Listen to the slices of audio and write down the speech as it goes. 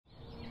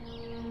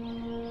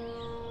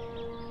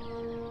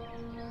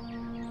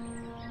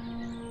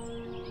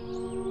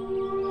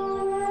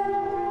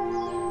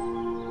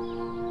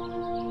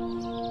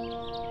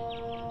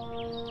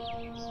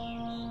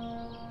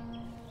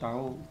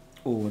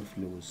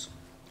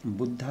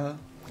Buddha,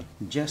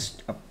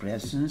 just a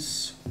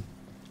presence,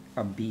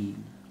 a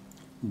being.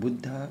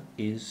 Buddha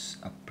is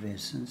a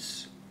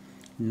presence,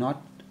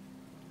 not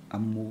a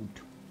mood.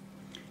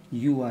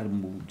 You are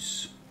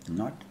moods,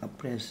 not a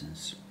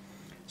presence.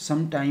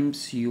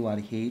 Sometimes you are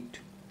hate,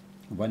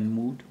 one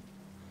mood,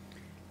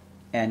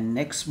 and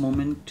next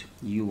moment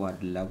you are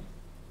love,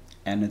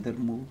 another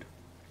mood.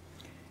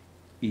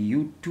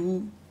 You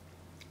too,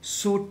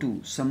 so too,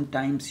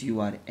 sometimes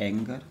you are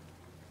anger,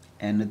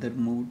 another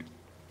mood.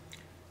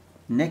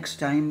 Next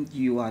time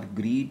you are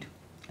greed,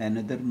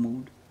 another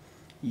mood.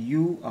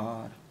 You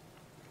are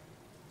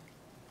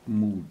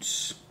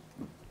moods.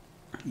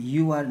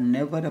 You are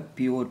never a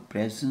pure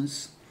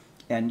presence,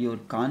 and your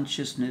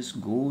consciousness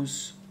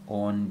goes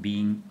on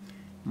being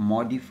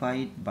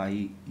modified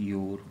by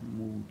your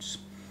moods.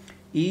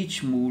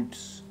 Each mood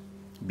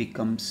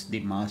becomes the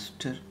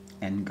master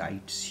and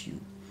guides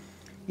you.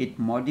 It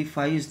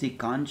modifies the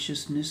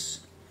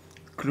consciousness,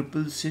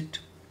 cripples it,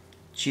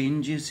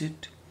 changes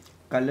it,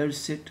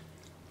 colors it,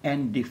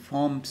 and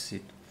deforms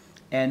it.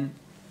 And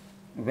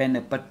when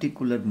a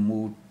particular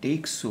mood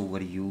takes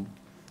over you,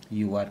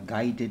 you are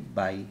guided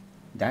by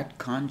that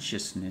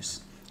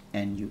consciousness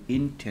and you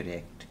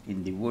interact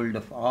in the world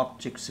of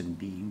objects and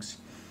beings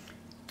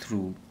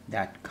through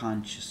that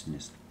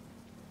consciousness.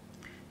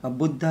 A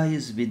Buddha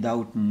is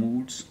without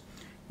moods,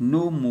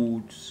 no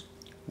moods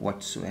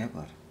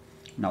whatsoever.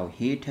 Now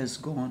hate has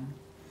gone,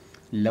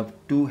 love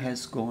too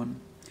has gone,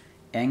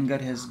 anger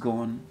has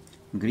gone,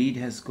 greed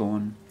has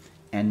gone,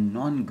 and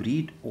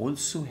non-greed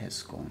also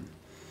has gone.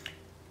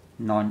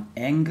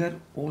 Non-anger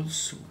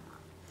also.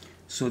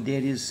 So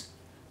there is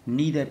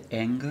neither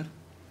anger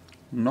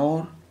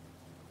nor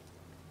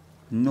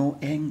no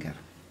anger.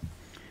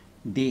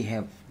 They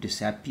have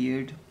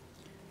disappeared.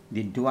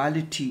 The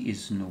duality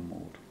is no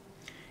more.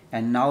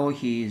 And now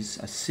he is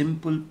a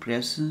simple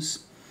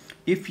presence.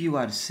 If you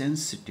are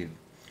sensitive,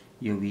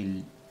 you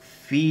will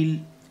feel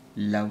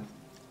love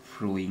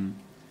flowing.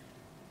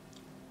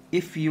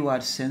 If you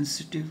are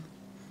sensitive,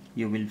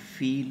 you will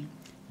feel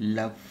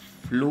love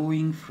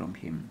flowing from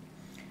him.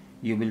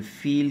 You will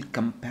feel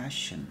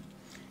compassion.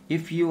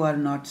 If you are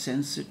not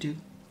sensitive,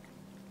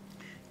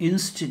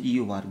 instead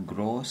you are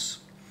gross.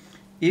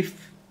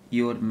 If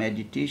your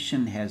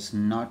meditation has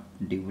not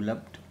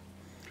developed,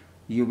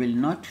 you will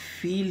not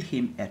feel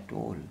him at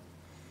all.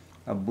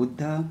 A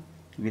Buddha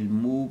will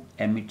move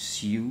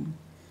amidst you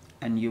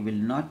and you will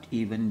not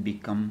even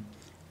become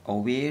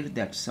aware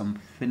that some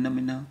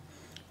phenomena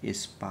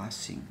is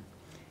passing.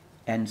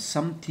 And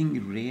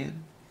something rare,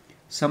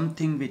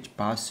 something which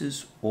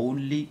passes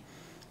only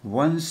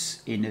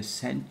once in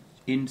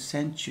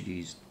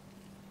centuries,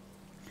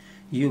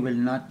 you will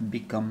not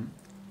become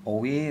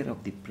aware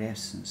of the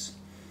presence.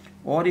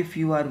 Or if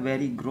you are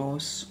very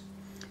gross,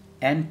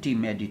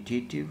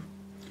 anti-meditative,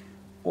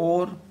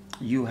 or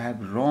you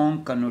have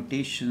wrong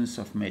connotations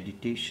of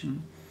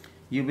meditation,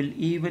 you will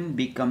even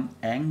become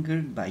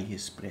angered by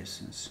his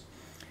presence.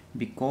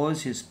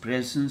 Because his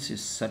presence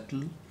is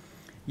subtle,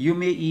 you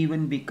may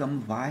even become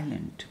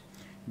violent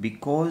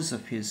because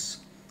of his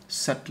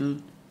subtle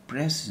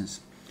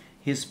presence.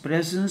 His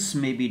presence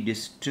may be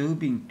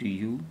disturbing to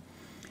you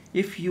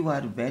if you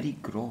are very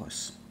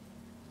gross,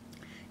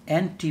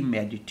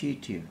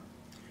 anti-meditative,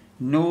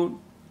 no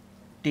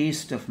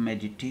taste of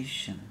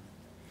meditation.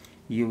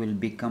 You will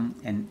become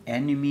an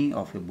enemy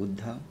of a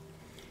Buddha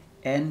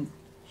and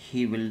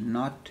he will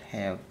not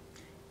have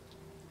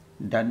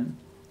done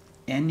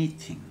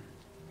anything.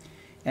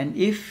 And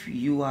if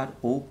you are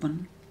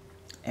open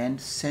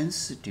and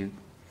sensitive,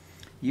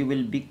 you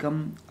will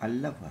become a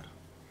lover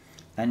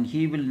and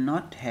he will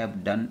not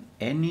have done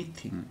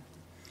anything.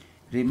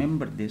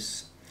 Remember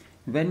this,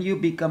 when you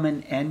become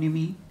an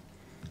enemy,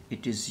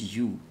 it is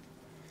you.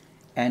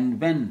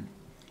 And when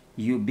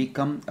you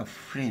become a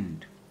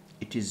friend,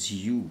 it is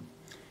you.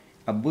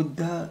 A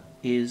Buddha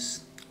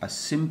is a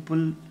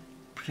simple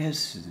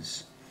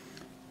presence.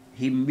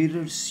 He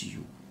mirrors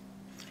you.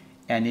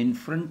 And in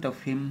front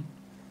of him,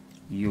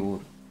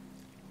 your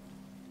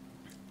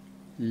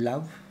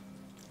love,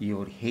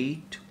 your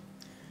hate,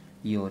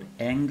 your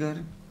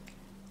anger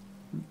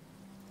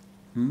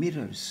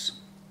mirrors.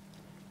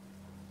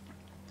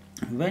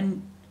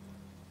 When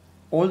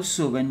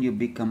you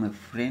become a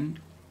friend,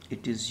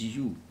 it is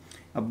you.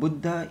 A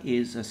Buddha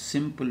is a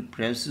simple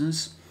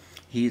presence.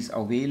 He is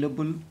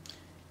available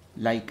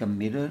like a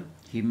mirror.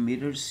 He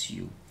mirrors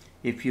you.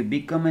 If you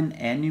become an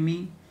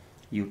enemy,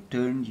 you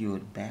turn your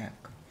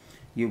back.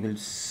 You will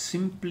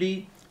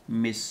simply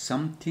miss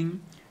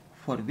something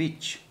for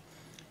which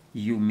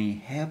you may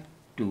have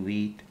to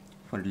wait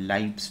for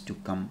lives to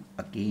come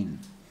again.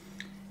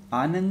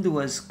 Anand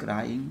was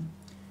crying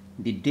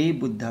the day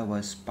Buddha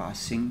was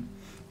passing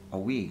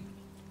away.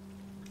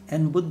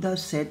 And Buddha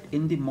said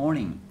in the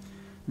morning,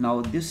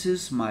 now this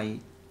is my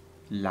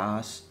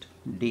last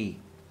day.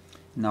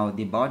 Now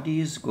the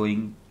body is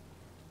going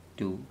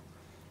to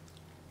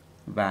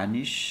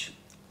vanish,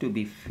 to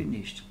be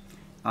finished.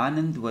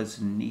 Anand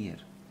was near.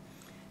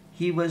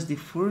 He was the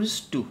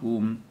first to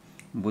whom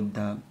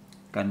Buddha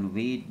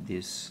conveyed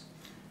this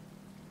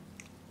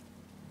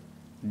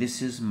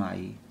this is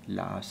my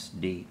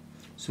last day.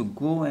 So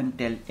go and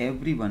tell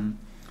everyone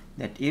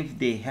that if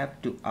they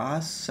have to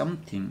ask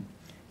something,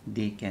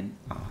 they can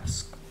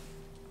ask.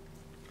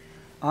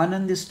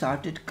 Anand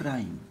started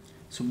crying.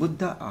 So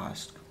Buddha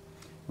asked,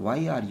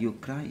 why are you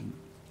crying?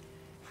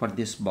 For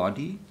this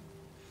body?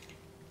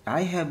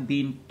 I have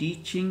been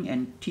teaching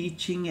and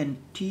teaching and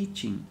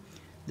teaching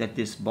that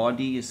this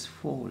body is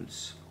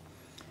false.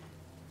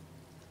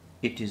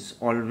 It is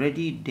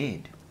already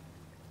dead.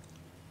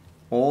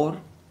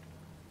 Or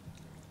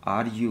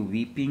are you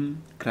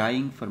weeping,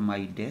 crying for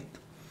my death?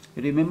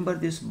 Remember,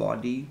 this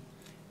body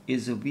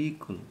is a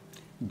vehicle.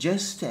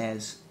 Just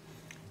as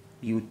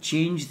you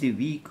change the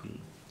vehicle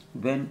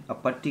when a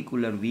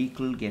particular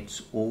vehicle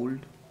gets old,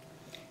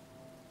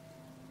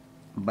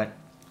 but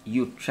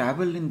you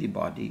travel in the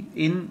body,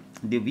 in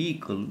the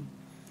vehicle,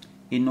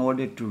 in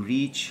order to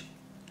reach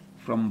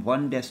from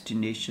one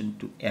destination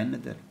to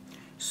another.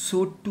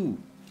 So too,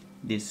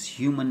 this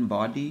human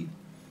body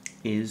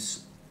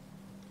is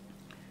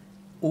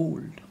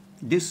old.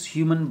 This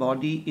human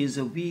body is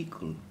a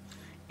vehicle.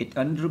 It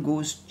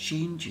undergoes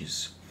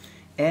changes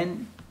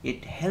and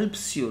it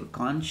helps your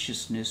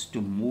consciousness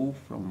to move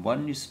from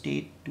one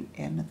state to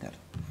another.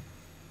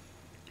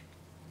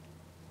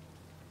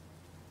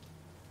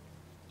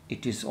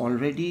 It is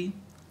already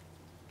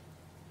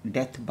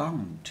death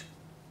bound.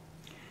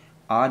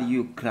 Are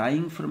you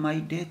crying for my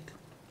death?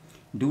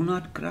 Do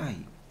not cry,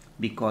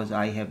 because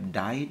I have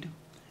died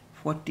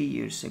 40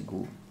 years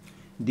ago.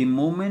 The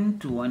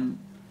moment one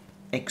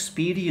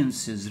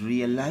experiences,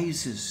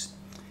 realizes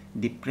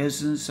the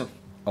presence of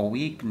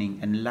awakening,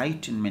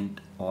 enlightenment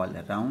all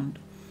around,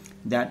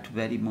 that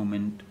very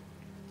moment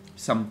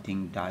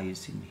something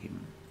dies in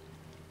him.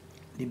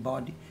 The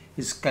body,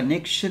 his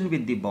connection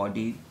with the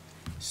body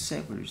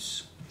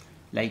severs.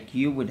 Like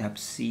you would have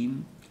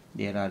seen,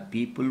 there are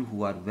people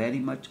who are very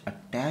much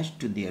attached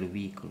to their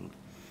vehicle.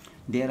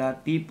 There are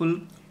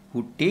people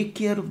who take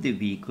care of the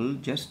vehicle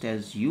just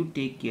as you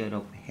take care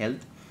of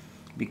health,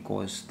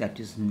 because that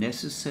is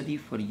necessary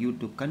for you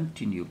to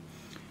continue.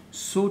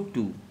 So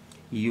too,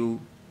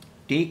 you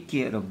take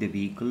care of the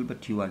vehicle,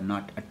 but you are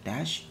not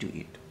attached to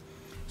it.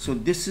 So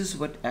this is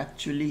what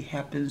actually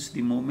happens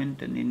the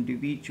moment an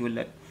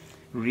individual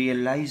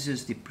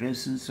realizes the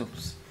presence of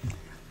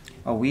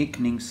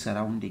awakening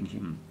surrounding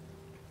him.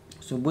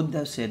 So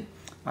Buddha said,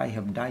 I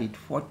have died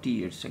 40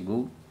 years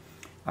ago.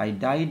 I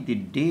died the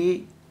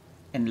day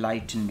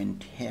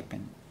enlightenment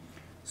happened.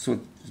 So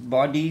his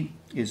body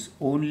is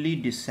only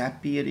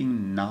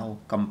disappearing now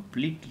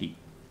completely.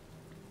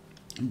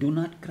 Do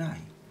not cry.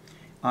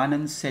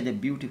 Anand said a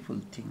beautiful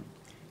thing.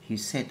 He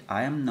said,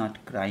 I am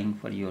not crying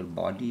for your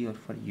body or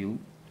for you.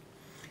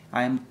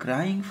 I am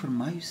crying for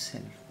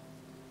myself.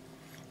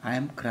 I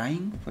am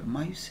crying for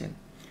myself.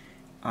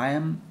 I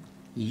am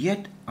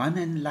yet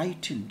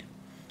unenlightened.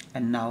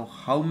 And now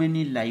how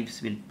many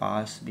lives will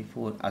pass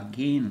before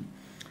again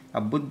a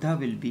Buddha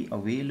will be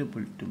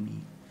available to me?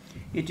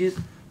 It is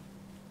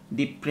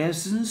the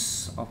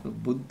presence of a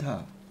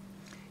Buddha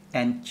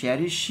and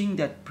cherishing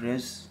that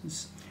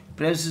presence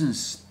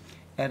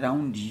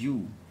around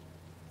you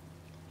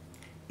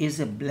is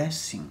a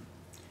blessing.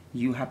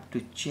 You have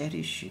to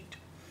cherish it.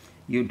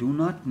 You do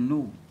not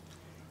know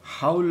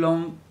how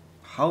long,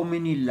 how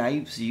many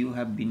lives you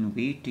have been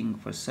waiting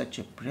for such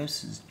a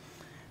presence.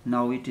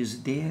 Now it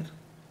is there.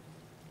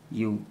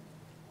 You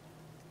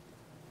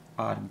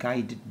are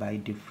guided by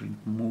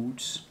different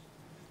moods,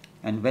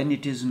 and when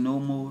it is no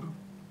more,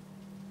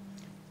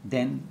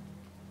 then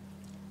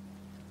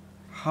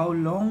how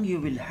long you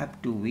will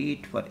have to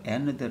wait for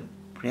another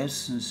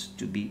presence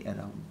to be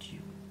around you.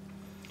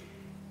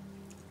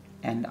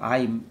 And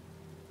I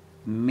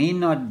may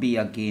not be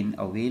again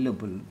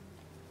available.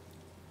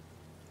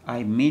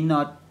 I may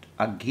not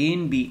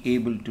again be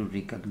able to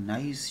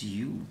recognize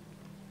you.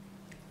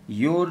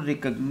 Your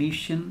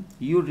recognition,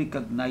 you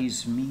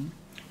recognize me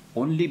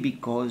only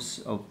because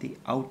of the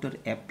outer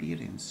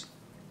appearance.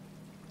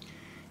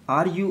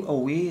 Are you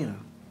aware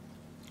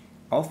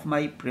of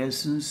my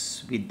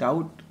presence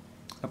without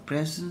a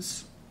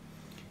presence?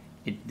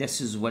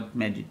 This is what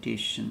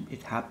meditation,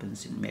 it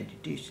happens in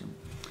meditation.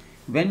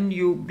 When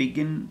you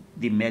begin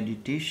the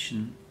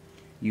meditation,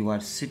 you are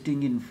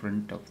sitting in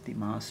front of the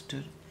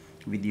Master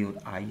with your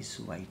eyes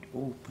wide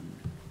open.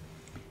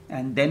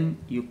 And then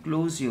you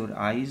close your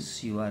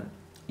eyes, you are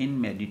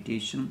in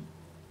meditation.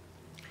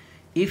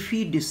 If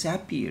he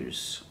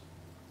disappears,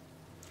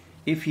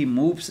 if he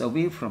moves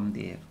away from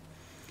there,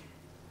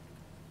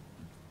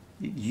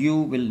 you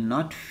will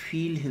not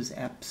feel his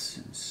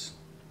absence,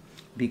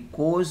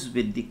 because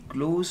with the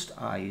closed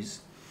eyes,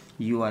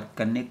 you are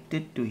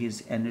connected to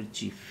his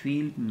energy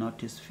field,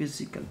 not his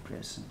physical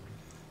presence.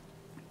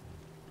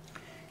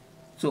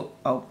 So,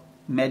 our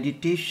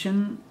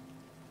meditation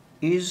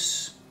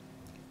is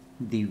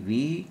the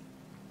way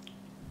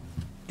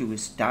to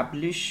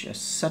establish a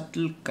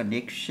subtle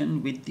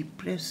connection with the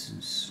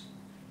presence.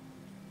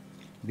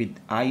 With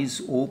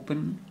eyes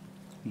open,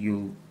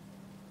 you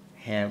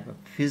have a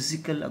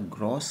physical, a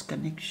gross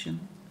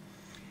connection.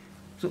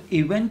 So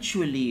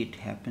eventually it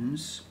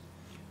happens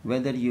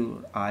whether your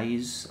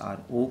eyes are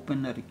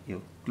open or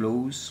you're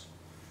closed,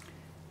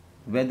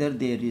 whether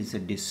there is a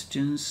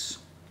distance,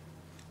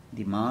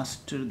 the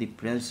Master, the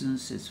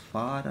presence is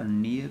far or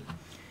near,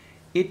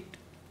 it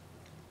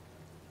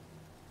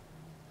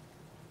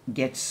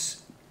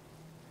gets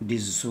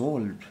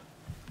dissolved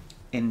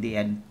in the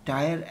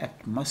entire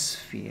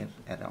atmosphere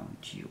around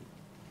you.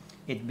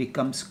 It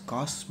becomes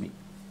cosmic.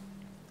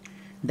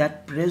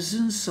 That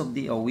presence of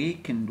the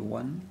awakened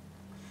one,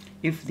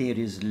 if there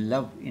is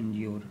love in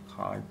your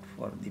heart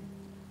for the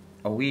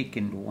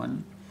awakened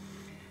one,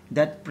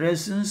 that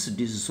presence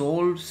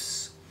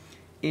dissolves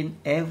in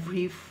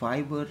every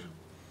fiber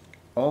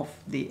of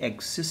the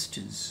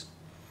existence,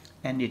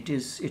 and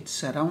it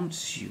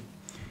surrounds you.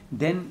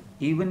 Then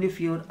even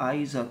if your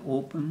eyes are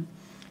open,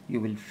 you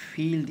will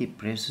feel the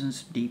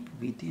presence deep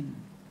within.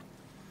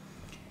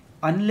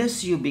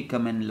 Unless you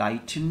become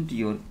enlightened,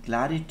 your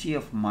clarity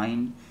of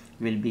mind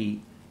will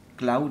be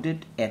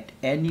clouded at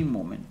any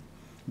moment.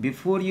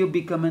 Before you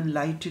become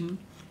enlightened,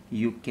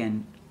 you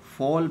can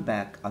fall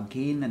back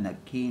again and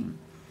again.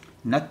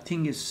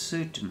 Nothing is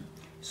certain.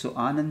 So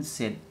Anand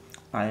said,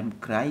 I am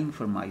crying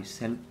for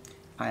myself.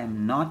 I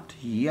am not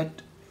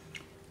yet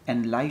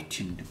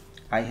enlightened.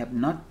 I have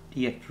not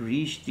yet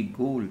reached the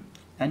goal,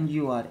 and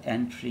you are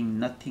entering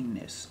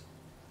nothingness.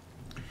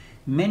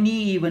 Many,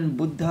 even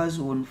Buddha's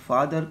own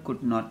father,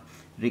 could not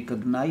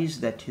recognize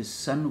that his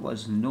son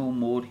was no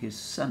more his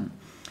son,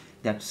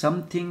 that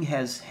something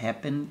has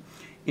happened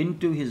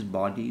into his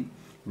body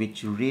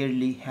which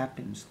rarely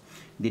happens.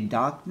 The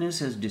darkness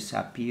has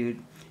disappeared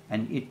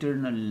and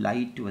eternal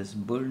light was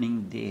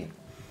burning there,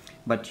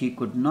 but he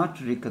could not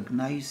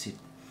recognize it.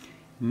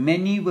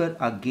 Many were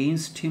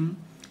against him,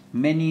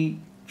 many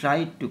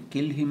tried to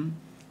kill him,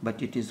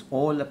 but it is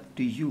all up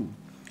to you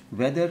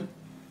whether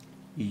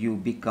you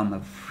become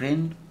a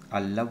friend,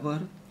 a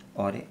lover,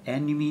 or an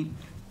enemy.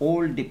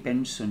 All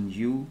depends on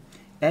you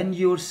and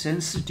your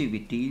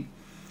sensitivity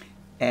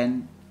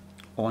and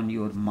on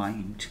your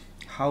mind,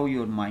 how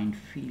your mind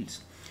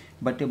feels.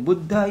 But a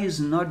Buddha is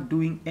not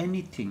doing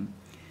anything.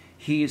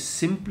 He is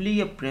simply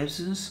a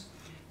presence.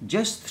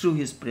 Just through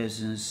his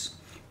presence,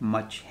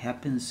 much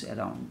happens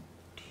around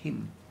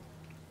him.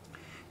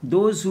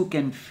 Those who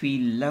can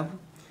feel love,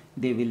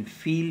 they will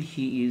feel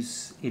he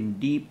is in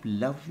deep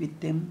love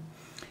with them.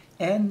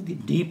 And the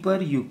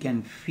deeper you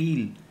can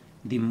feel,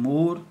 the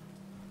more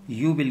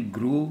you will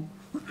grow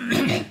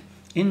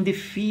in the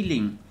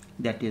feeling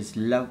that his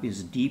love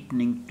is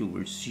deepening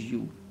towards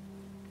you.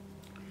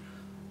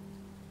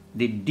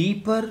 The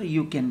deeper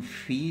you can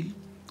feel,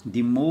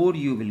 the more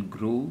you will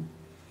grow.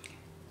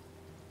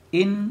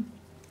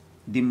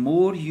 The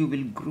more you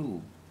will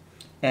grow,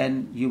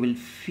 and you will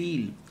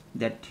feel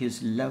that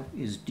his love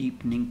is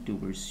deepening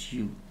towards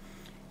you.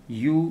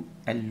 You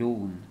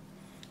alone.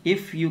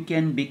 If you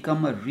can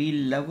become a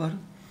real lover,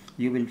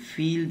 you will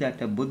feel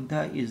that a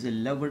Buddha is a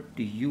lover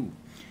to you.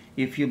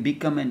 If you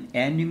become an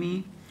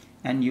enemy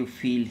and you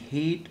feel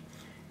hate,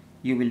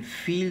 you will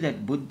feel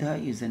that Buddha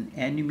is an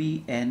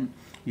enemy, and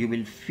you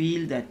will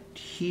feel that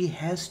he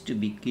has to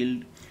be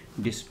killed,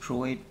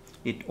 destroyed.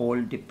 It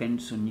all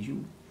depends on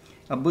you.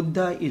 A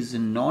Buddha is a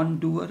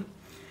non-doer.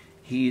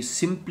 He is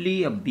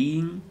simply a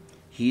being.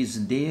 He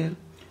is there.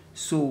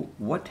 So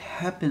what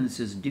happens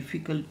is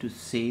difficult to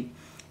say,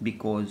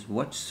 because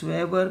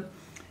whatsoever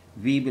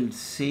we will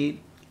say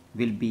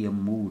will be a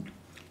mood.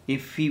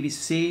 If we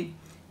say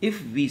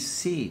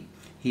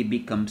he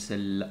becomes a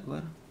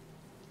lover,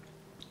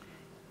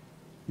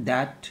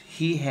 that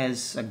he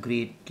has a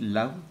great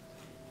love,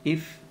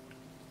 if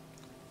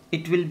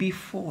it will be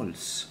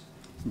false,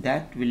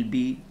 that will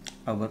be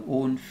our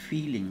own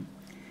feeling.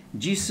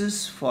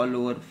 Jesus'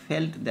 follower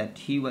felt that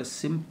he was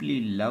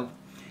simply love,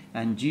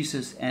 and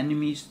Jesus'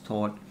 enemies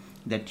thought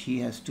that he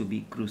has to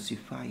be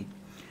crucified.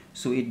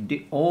 So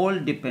it all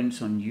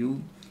depends on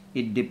you.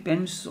 It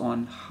depends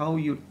on how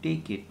you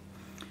take it,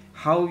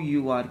 how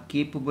you are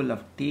capable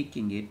of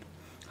taking it,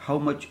 how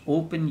much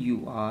open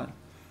you are.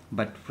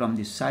 But from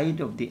the side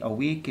of the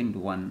awakened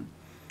one,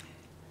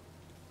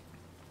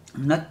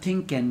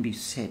 nothing can be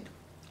said.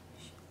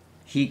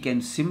 He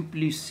can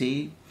simply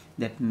say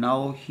that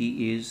now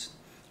he is,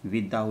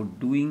 without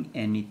doing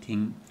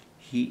anything,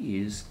 he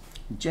is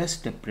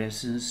just a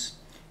presence,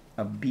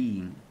 a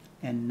being,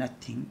 and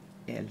nothing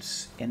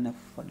else. Enough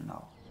for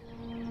now.